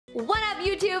What up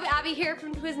YouTube? Abby here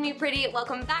from Twiz Me Pretty.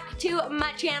 Welcome back to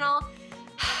my channel.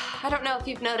 I don't know if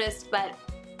you've noticed, but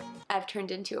I've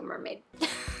turned into a mermaid.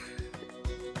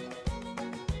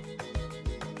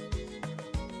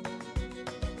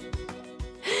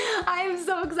 I'm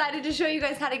so excited to show you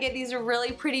guys how to get these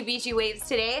really pretty beachy waves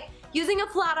today using a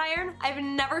flat iron. I've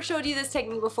never showed you this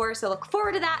technique before, so look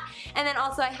forward to that. And then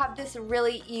also I have this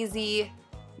really easy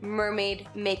mermaid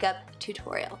makeup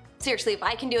tutorial. Seriously, if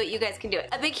I can do it, you guys can do it.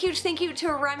 A big huge thank you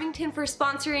to Remington for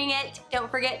sponsoring it. Don't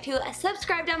forget to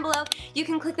subscribe down below. You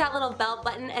can click that little bell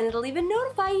button and it'll even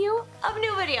notify you of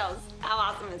new videos. How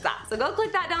awesome is that? So go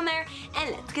click that down there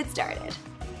and let's get started.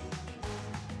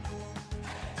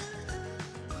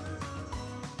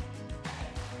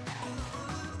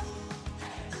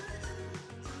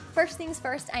 First things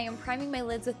first, I am priming my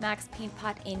lids with MAC's Paint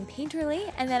Pot in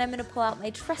Painterly, and then I'm going to pull out my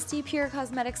trusty Pure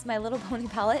Cosmetics My Little Pony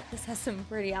palette. This has some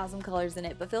pretty awesome colors in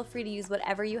it, but feel free to use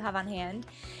whatever you have on hand.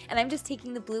 And I'm just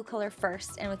taking the blue color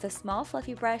first, and with a small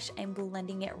fluffy brush, I'm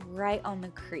blending it right on the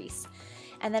crease.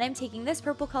 And then I'm taking this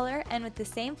purple color, and with the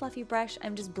same fluffy brush,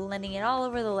 I'm just blending it all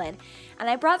over the lid. And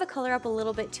I brought the color up a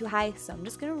little bit too high, so I'm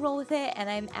just gonna roll with it, and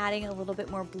I'm adding a little bit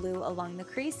more blue along the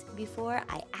crease before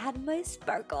I add my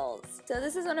sparkles. So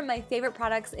this is one of my favorite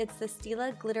products. It's the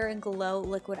Stila Glitter and Glow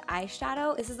Liquid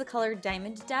Eyeshadow. This is the color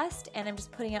Diamond Dust, and I'm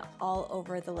just putting it all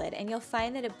over the lid. And you'll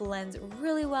find that it blends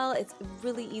really well. It's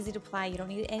really easy to apply. You don't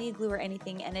need any glue or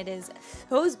anything, and it is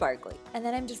so sparkly. And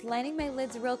then I'm just lining my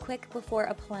lids real quick before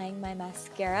applying my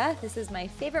mascara. This is my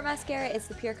favorite mascara. It's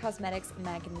the Pure Cosmetics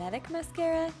Magnetic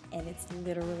Mascara, and it's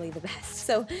literally the best.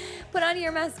 So put on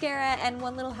your mascara, and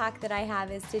one little hack that I have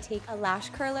is to take a lash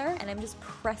curler, and I'm just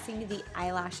pressing the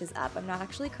eyelashes up. I'm not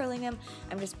actually curling them,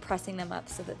 I'm just pressing them up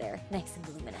so that they're nice and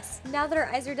luminous. Now that our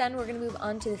eyes are done, we're gonna move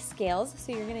on to the scales.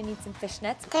 So you're gonna need some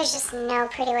fishnets. There's just no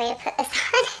pretty way to put this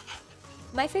on.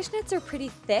 My fishnets are pretty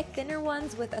thick. Thinner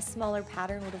ones with a smaller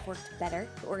pattern would have worked better,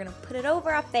 but we're gonna put it over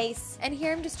our face. And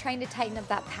here I'm just trying to tighten up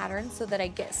that pattern so that I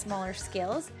get smaller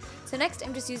scales. So next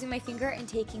I'm just using my finger and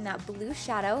taking that blue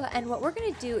shadow, and what we're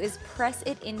gonna do is press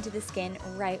it into the skin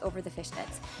right over the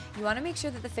fishnets. You wanna make sure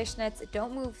that the fishnets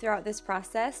don't move throughout this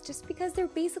process just because they're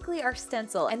basically our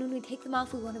stencil, and when we take them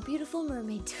off we want a beautiful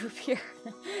mermaid to appear.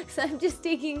 So I'm just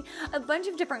taking a bunch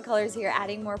of different colors here,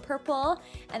 adding more purple,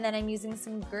 and then I'm using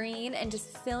some green and just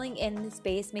filling in the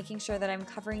space, making sure that I'm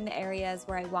covering the areas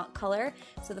where I want color,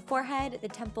 so the forehead, the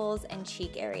temples, and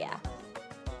cheek area.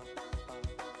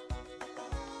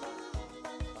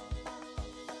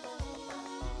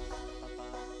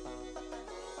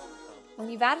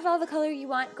 When you've added all the color you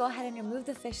want, go ahead and remove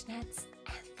the fishnets,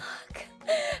 and look!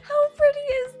 How pretty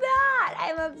is that?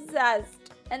 I'm obsessed!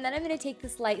 And then I'm going to take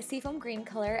this light seafoam green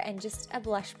color and just a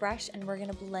blush brush, and we're going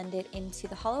to blend it into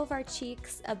the hollow of our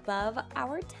cheeks, above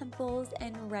our temples,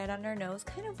 and right on our nose,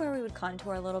 kind of where we would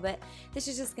contour a little bit. This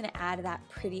is just going to add that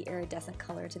pretty iridescent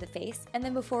color to the face. And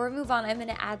then before we move on, I'm going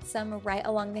to add some right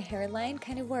along the hairline,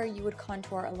 kind of where you would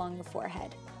contour along the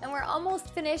forehead. And we're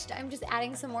almost finished. I'm just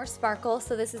adding some more sparkle.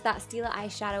 So this is that Stila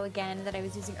eyeshadow again that I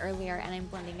was using earlier, and I'm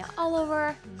blending it all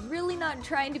over. Really not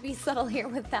trying to be subtle here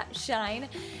with that shine.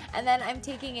 And then I'm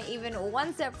taking it even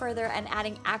one step further and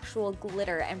adding actual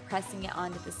glitter and pressing it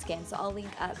onto the skin. So I'll link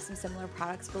up some similar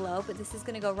products below, but this is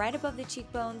gonna go right above the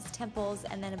cheekbones, temples,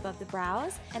 and then above the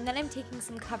brows. And then I'm taking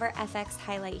some Cover FX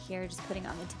highlight here, just putting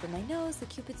on the tip of my nose, the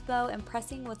cupid's bow, and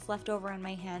pressing what's left over on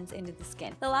my hands into the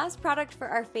skin. The last product for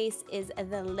our face is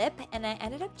the lip, and I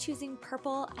ended up choosing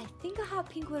purple. I think a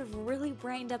hot pink would have really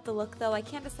brightened up the look though. I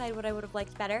can't decide what I would have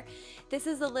liked better. This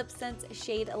is the Lip Sense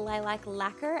shade Lilac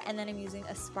Lacquer, and then I'm using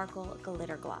a sparkle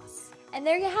glitter gloss. And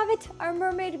there you have it, our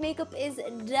mermaid makeup is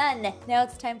done. Now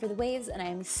it's time for the waves, and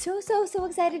I'm so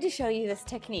excited to show you this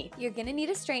technique. You're gonna need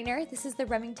a straightener. This is the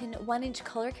Remington 1-inch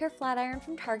Color Care Flat Iron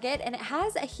from Target, and it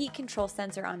has a heat control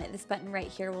sensor on it. This button right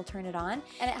here will turn it on,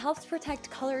 and it helps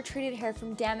protect color-treated hair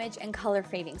from damage and color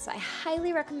fading, so I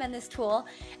highly recommend this tool.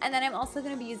 And then I'm also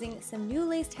gonna be using some new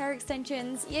laced hair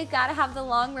extensions. You gotta have the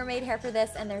long mermaid hair for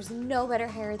this, and there's no better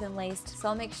hair than laced, so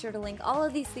I'll make sure to link all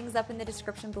of these things up in the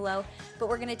description below. But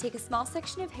we're gonna take a small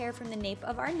section of hair from the nape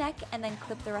of our neck and then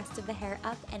clip the rest of the hair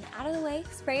up and out of the way.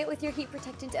 Spray it with your heat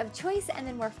protectant of choice, and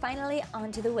then we're finally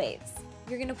onto the waves.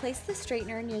 You're going to place the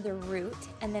straightener near the root,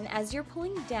 and then as you're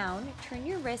pulling down, turn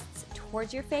your wrists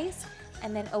towards your face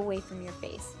and then away from your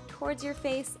face. Towards your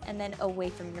face and then away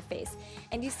from your face.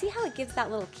 And you see how it gives that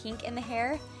little kink in the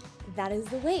hair? That is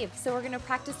the wave. So we're going to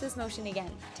practice this motion again.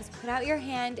 Just put out your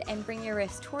hand and bring your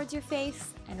wrist towards your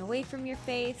face and away from your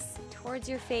face, towards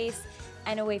your face,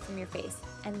 and away from your face.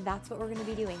 And that's what we're gonna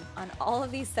be doing on all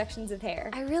of these sections of hair.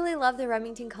 I really love the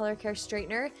Remington Color Care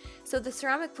Straightener. So the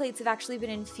ceramic plates have actually been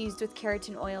infused with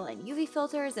keratin oil and UV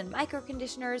filters and micro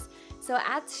conditioners, so it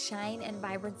adds shine and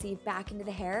vibrancy back into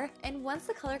the hair. And once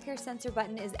the Color Care sensor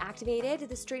button is activated,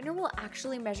 the straightener will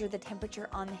actually measure the temperature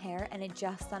on the hair and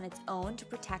adjust on its own to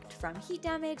protect from heat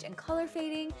damage and color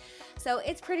fading. So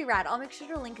it's pretty rad. I'll make sure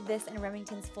to link this and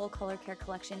Remington's full color care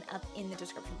collection up in the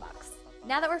description box.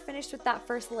 Now that we're finished with that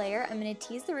first layer, I'm going to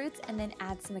tease the roots and then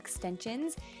add some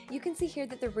extensions. You can see here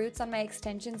that the roots on my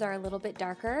extensions are a little bit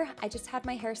darker. I just had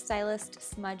my hairstylist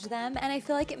smudge them, and I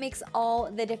feel like it makes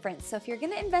all the difference. So if you're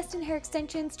going to invest in hair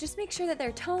extensions, just make sure that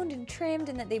they're toned and trimmed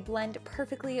and that they blend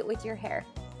perfectly with your hair.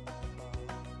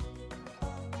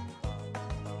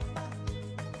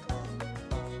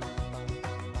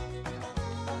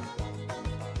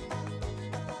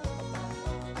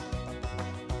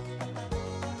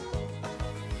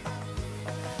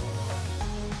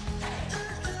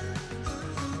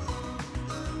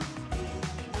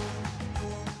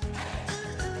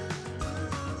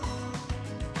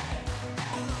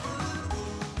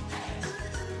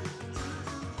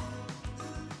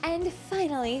 And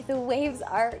finally, the waves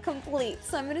are complete.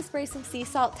 So I'm gonna spray some sea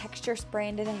salt texture spray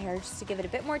into the hair just to give it a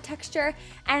bit more texture.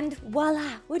 And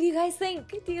voila! What do you guys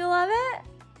think? Do you love it?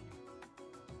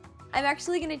 I'm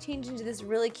actually gonna change into this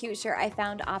really cute shirt I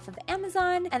found off of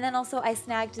Amazon, and then also I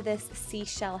snagged this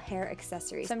seashell hair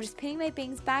accessory. So I'm just pinning my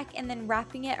bangs back and then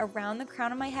wrapping it around the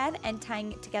crown of my head and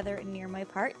tying it together near my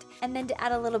part. And then to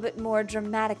add a little bit more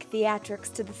dramatic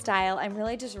theatrics to the style, I'm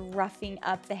really just roughing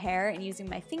up the hair and using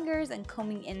my fingers and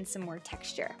combing in some more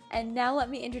texture. And now let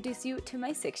me introduce you to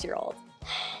my 6-year-old.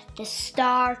 The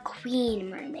Star Queen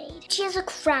mermaid. She has a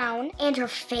crown and her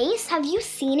face, have you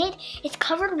seen it? It's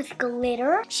covered with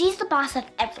glitter. She's the boss of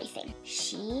everything.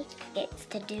 She gets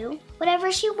to do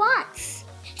whatever she wants.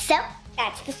 So,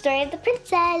 that's the story of the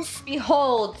princess.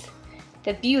 Behold,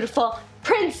 the beautiful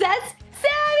Princess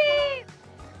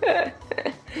Sammy!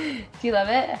 Do you love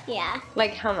it? Yeah,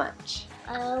 Like how much?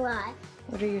 a lot.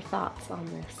 What are your thoughts on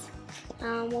this?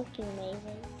 Looking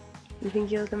amazing. You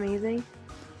think you look amazing?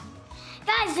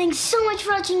 Guys, thanks so much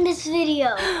for watching this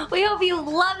video. We hope you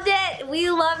loved it. We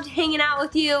loved hanging out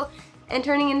with you and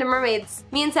turning into mermaids.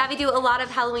 Me and Savvy do a lot of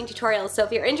Halloween tutorials, so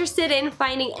if you're interested in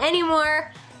finding any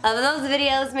more of those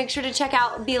videos, make sure to check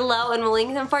out below and we'll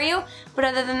link them for you. But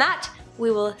other than that, we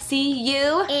will see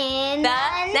you In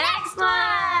the next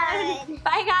one.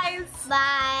 Bye guys.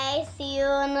 Bye. See you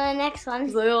in the next one.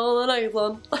 See you in the next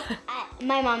one.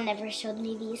 My mom never showed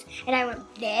me these, and I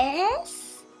went, this?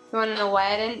 You wanna know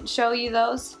why I didn't show you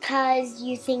those? Because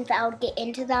you think that I would get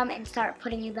into them and start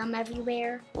putting them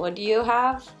everywhere. What do you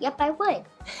have? Yep, I would.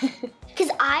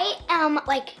 Because I am,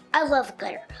 like, I love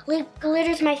glitter. Like,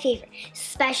 glitter's my favorite,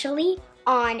 especially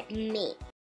on me.